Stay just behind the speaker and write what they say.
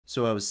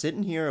So I was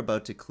sitting here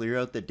about to clear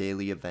out the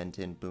daily event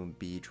in Boom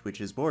Beach,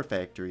 which is War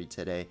Factory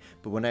today,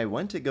 but when I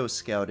went to go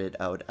scout it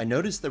out, I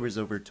noticed there was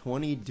over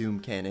 20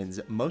 Doom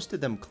Cannons, most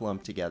of them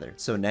clumped together.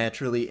 So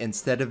naturally,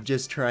 instead of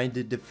just trying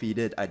to defeat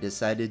it, I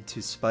decided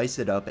to spice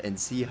it up and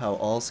see how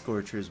all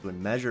Scorchers would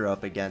measure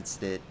up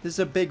against it. This is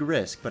a big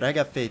risk, but I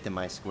got faith in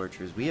my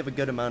Scorchers. We have a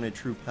good amount of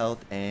troop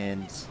health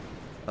and...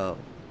 oh.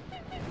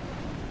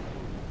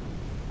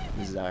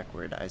 This is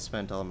awkward. I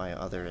spent all my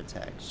other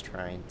attacks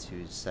trying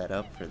to set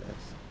up for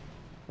this.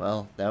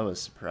 Well, that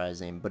was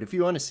surprising, but if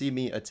you want to see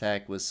me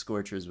attack with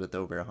Scorchers with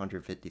over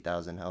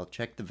 150,000 health,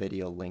 check the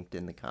video linked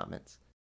in the comments.